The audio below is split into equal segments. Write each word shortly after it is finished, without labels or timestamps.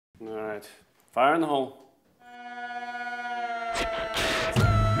right. Fire in the hole.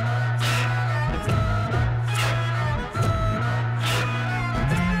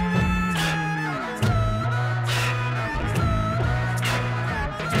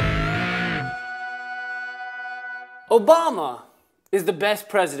 Obama is the best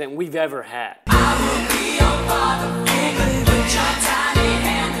president we've ever had.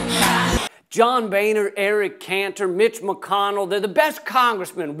 John Boehner, Eric Cantor, Mitch McConnell, they're the best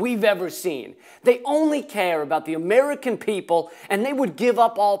congressmen we've ever seen. They only care about the American people, and they would give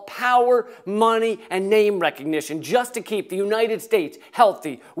up all power, money, and name recognition just to keep the United States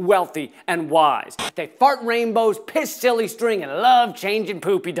healthy, wealthy, and wise. They fart rainbows, piss silly string, and love changing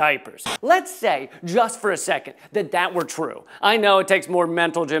poopy diapers. Let's say, just for a second, that were true. I know it takes more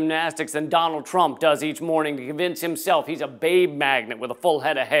mental gymnastics than Donald Trump does each morning to convince himself he's a babe magnet with a full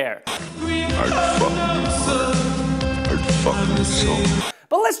head of hair. I'd fuck this song.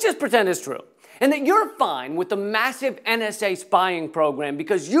 But let's just pretend it's true, and that you're fine with the massive NSA spying program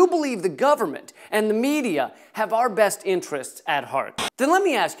because you believe the government and the media have our best interests at heart. Then let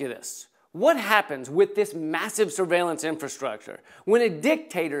me ask you this. What happens with this massive surveillance infrastructure when a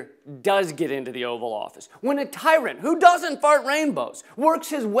dictator does get into the Oval Office? When a tyrant who doesn't fart rainbows works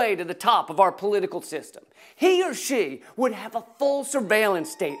his way to the top of our political system? He or she would have a full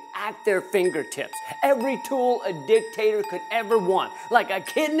surveillance state at their fingertips. Every tool a dictator could ever want. Like a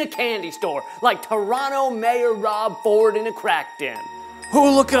kid in a candy store. Like Toronto Mayor Rob Ford in a crack den.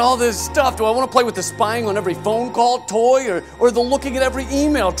 Oh, look at all this stuff. Do I want to play with the spying on every phone call toy or the looking at every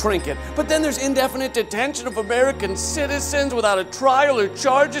email trinket? But then there's indefinite detention of American citizens without a trial or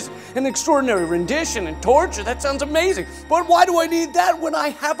charges and extraordinary rendition and torture. That sounds amazing. But why do I need that when I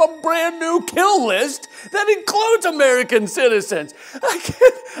have a brand new kill list that includes American citizens? I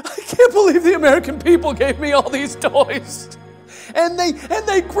can't believe the American people gave me all these toys. And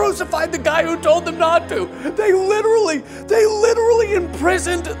they crucified the guy who told them not to. They literally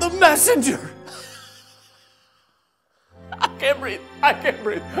imprisoned the messenger. I can't breathe. I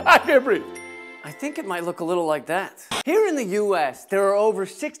think it might look a little like that. Here in the US, there are over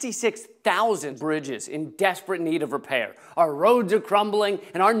 66,000 bridges in desperate need of repair. Our roads are crumbling,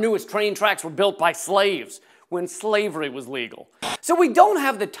 and our newest train tracks were built by slaves when slavery was legal. So we don't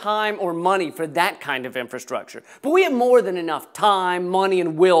have the time or money for that kind of infrastructure, but we have more than enough time, money,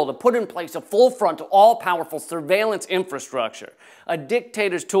 and will to put in place a full-frontal, all-powerful surveillance infrastructure, a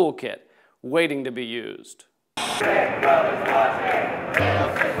dictator's toolkit waiting to be used. Big Brother's watching,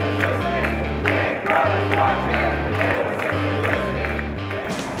 little sister listening. Big Brother's watching, little sister listening.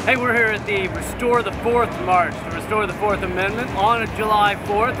 Hey, we're here at the Restore the Fourth March to restore the Fourth Amendment on July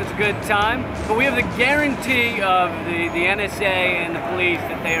 4th. It's a good time, but we have the guarantee of the NSA and the police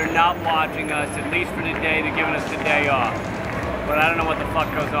that they are not watching us, at least for today. They're giving us the day off. But I don't know what the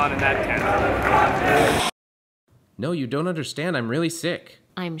fuck goes on in that tent. No, you don't understand. I'm really sick.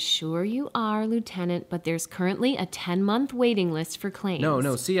 I'm sure you are, Lieutenant, but there's currently a 10-month waiting list for claims.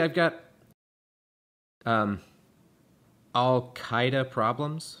 No, see, I've got, Al-Qaeda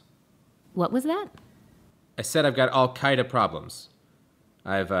problems. What was that? I said I've got Al-Qaeda problems.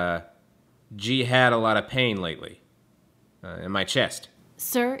 I've, had a lot of pain lately. In my chest.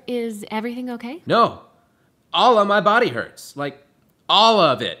 Sir, is everything okay? No. All of my body hurts. Like, all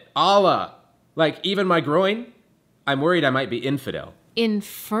of it. Like, even my groin. I'm worried I might be infidel.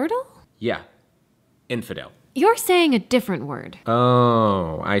 Infertile? Yeah. Infidel. You're saying a different word.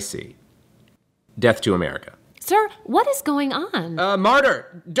 Oh, I see. Death to America. Sir, what is going on?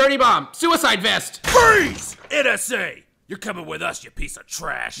 Martyr! Dirty bomb! Suicide vest! Freeze! NSA! You're coming with us, you piece of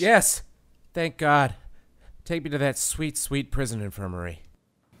trash! Yes! Thank God. Take me to that sweet, sweet prison infirmary.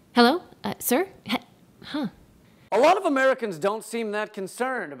 Hello? Sir? Huh. A lot of Americans don't seem that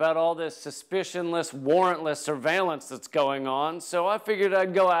concerned about all this suspicionless, warrantless surveillance that's going on, so I figured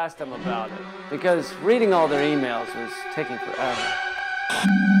I'd go ask them about it. Because reading all their emails was taking forever.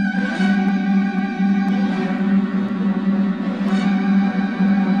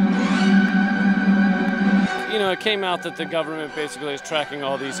 You know, it came out that the government basically is tracking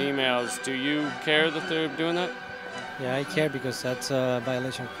all these emails. Do you care that they're doing that? Yeah, I care because that's a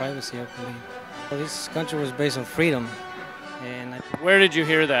violation of privacy, I believe. Well, this country was based on freedom, and Where did you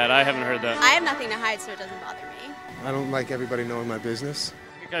hear that? I haven't heard that. I have nothing to hide, so it doesn't bother me. I don't like everybody knowing my business.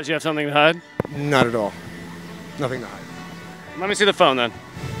 Because you have something to hide? Not at all. Nothing to hide. Let me see the phone then.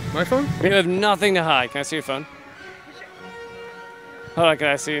 My phone? You have nothing to hide. Can I see your phone? Hold on, can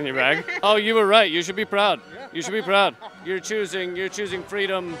I see it in your bag? Oh, you were right. You should be proud. You should be proud. You're choosing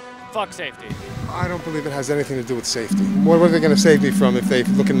freedom, fuck safety. I don't believe it has anything to do with safety. What are they going to save me from if they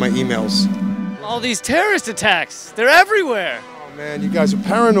look in my emails? All these terrorist attacks, they're everywhere. Oh Man, you guys are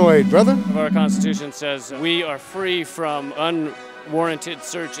paranoid, brother. Our Constitution says we are free from unwarranted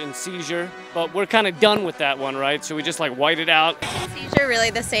search and seizure, but we're kind of done with that one, right? So we just like white it out. Search and seizure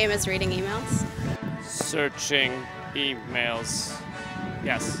really the same as reading emails? Searching emails.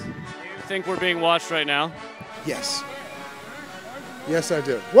 Yes. You think we're being watched right now? Yes. Yes, I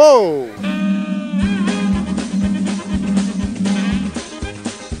do. Whoa!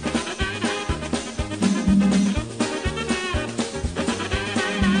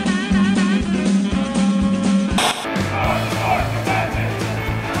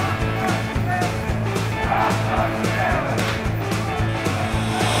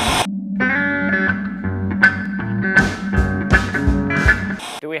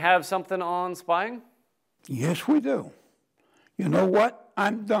 Do we have something on spying? Yes, we do. You know what?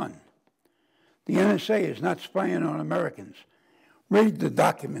 I'm done. The NSA is not spying on Americans. Read the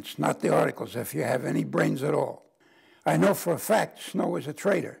documents, not the articles, if you have any brains at all. I know for a fact Snow is a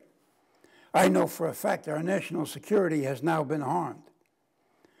traitor. I know for a fact our national security has now been harmed.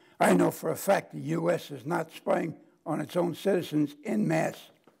 I know for a fact the U.S. is not spying on its own citizens en masse.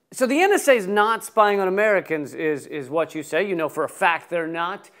 So the NSA is not spying on Americans, is what you say. You know for a fact they're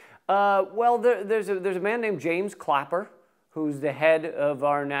not. Well, there's a man named James Clapper, who's the head of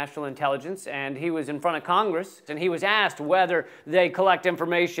our national intelligence, and he was in front of Congress, and he was asked whether they collect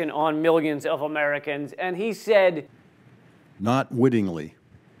information on millions of Americans, and he said, Not wittingly.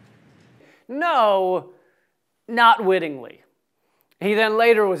 no, not wittingly. He then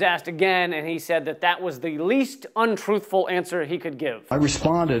later was asked again, and he said that that was the least untruthful answer he could give. I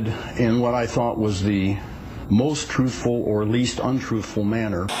responded in what I thought was the most truthful or least untruthful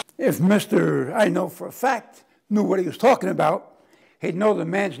manner. If Mr. I know for a fact knew what he was talking about, he'd know the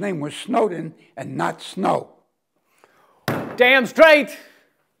man's name was Snowden and not Snow. Damn straight!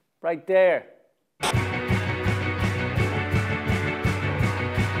 Right there.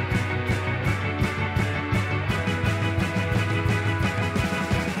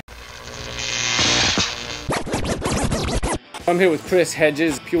 I'm here with Chris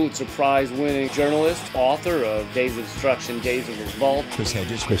Hedges, Pulitzer Prize-winning journalist, author of Days of Destruction, Days of Revolt. Chris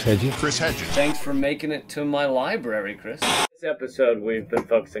Hedges. Chris Hedges. Chris Hedges. Thanks for making it to my library, Chris. This episode, we've been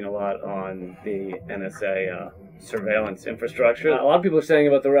focusing a lot on the NSA surveillance infrastructure. A lot of people are saying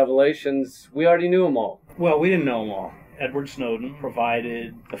about the revelations, we already knew them all. Well, we didn't know them all. Edward Snowden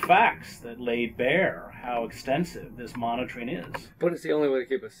provided the facts that laid bare how extensive this monitoring is. But it's the only way to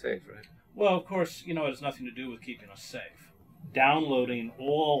keep us safe, right? Well, of course, you know, it has nothing to do with keeping us safe. Downloading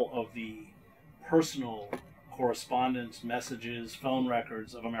all of the personal correspondence, messages, phone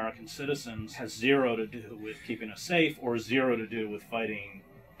records of American citizens has zero to do with keeping us safe or zero to do with fighting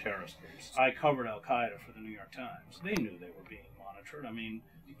terrorist groups. I covered Al-Qaeda for the New York Times. They knew they were being monitored. I mean,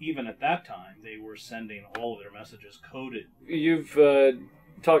 even at that time, they were sending all of their messages coded. You've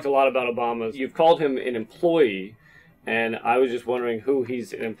talked a lot about Obama. You've called him an employee. And I was just wondering who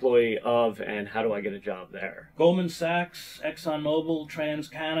he's an employee of and how do I get a job there? Goldman Sachs, ExxonMobil,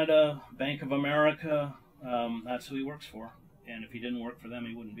 TransCanada, Bank of America, that's who he works for. And if he didn't work for them,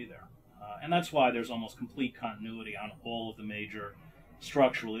 he wouldn't be there. And that's why there's almost complete continuity on all of the major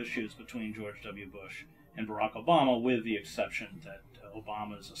structural issues between George W. Bush and Barack Obama, with the exception that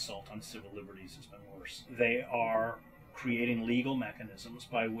Obama's assault on civil liberties has been worse. They are creating legal mechanisms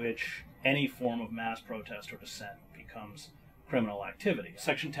by which any form of mass protest or dissent becomes criminal activity.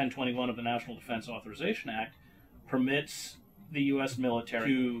 Section 1021 of the National Defense Authorization Act permits the U.S. military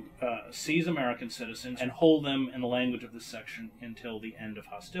to seize American citizens and hold them, in the language of this section, until the end of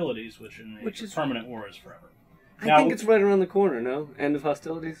hostilities, which in a permanent war is forever. I think it's right around the corner, no? End of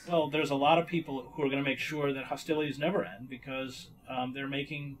hostilities? Well, there's a lot of people who are going to make sure that hostilities never end because they're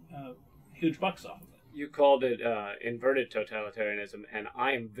making huge bucks off of it. You called it inverted totalitarianism, and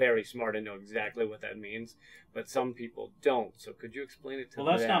I am very smart and know exactly what that means, but some people don't. So could you explain it to me?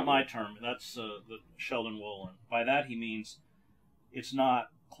 Well, that's not my term. That's the Sheldon Wolin. By that he means it's not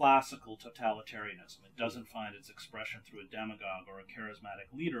classical totalitarianism. It doesn't find its expression through a demagogue or a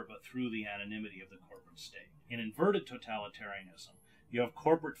charismatic leader, but through the anonymity of the corporate state. In inverted totalitarianism, you have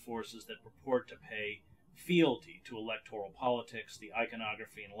corporate forces that purport to pay fealty to electoral politics, the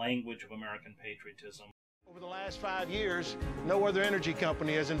iconography and language of American patriotism. Over the last 5 years, no other energy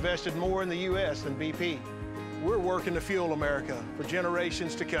company has invested more in the U.S. than BP. We're working to fuel America for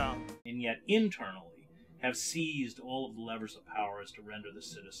generations to come. And yet internally have seized all of the levers of power as to render the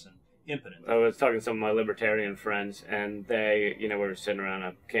citizen impotent. I was talking to some of my libertarian friends, and they, were sitting around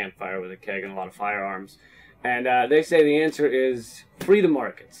a campfire with a keg and a lot of firearms. And they say the answer is free the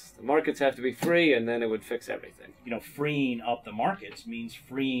markets. The markets have to be free, and then it would fix everything. Freeing up the markets means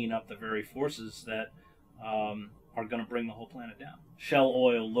freeing up the very forces that are going to bring the whole planet down. Shell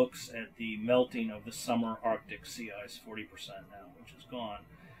Oil looks at the melting of the summer Arctic sea ice, 40% now, which is gone,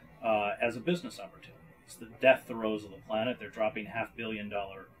 as a business opportunity. It's the death throes of the planet. They're dropping $500 million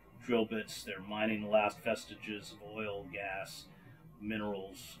drill bits. They're mining the last vestiges of oil, gas,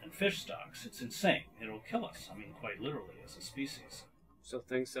 minerals, and fish stocks. It's insane. It'll kill us. I mean, quite literally, as a species. So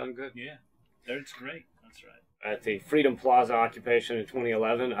things sound good. Yeah, it's great. That's right. At the Freedom Plaza occupation in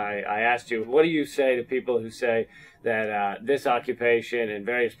 2011, I asked you, what do you say to people who say that this occupation and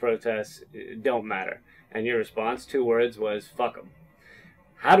various protests don't matter? And your response, 2 words, was fuck them.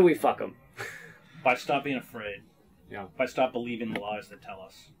 How do we fuck them? By stop being afraid. Yeah. By stop believing the lies that tell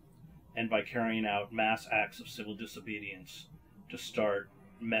us. And by carrying out mass acts of civil disobedience to start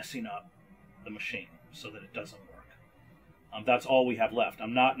messing up the machine so that it doesn't work. That's all we have left.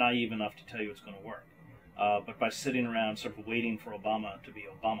 I'm not naive enough to tell you it's going to work. But by sitting around sort of waiting for Obama to be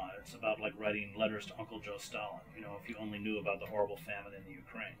Obama, it's about like writing letters to Uncle Joe Stalin, if you only knew about the horrible famine in the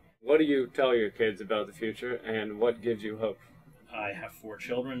Ukraine. What do you tell your kids about the future, and what gives you hope? I have 4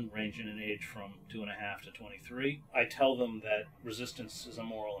 children, ranging in age from 2.5 to 23. I tell them that resistance is a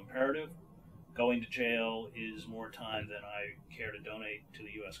moral imperative. Going to jail is more time than I care to donate to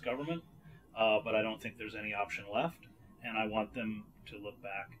the U.S. government, but I don't think there's any option left, and I want them to look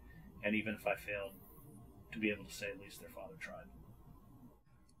back, and even if I failed, to be able to say at least their father tried.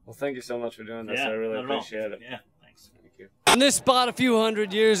 Well, thank you so much for doing this. Yeah, I really not at all. appreciate it. Yeah, thanks. Thank you. In this spot a few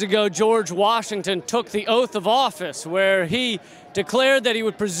hundred years ago, George Washington took the oath of office where he declared that he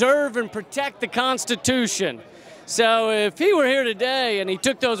would preserve and protect the Constitution. So if he were here today and he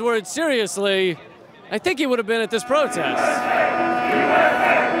took those words seriously, I think he would have been at this protest.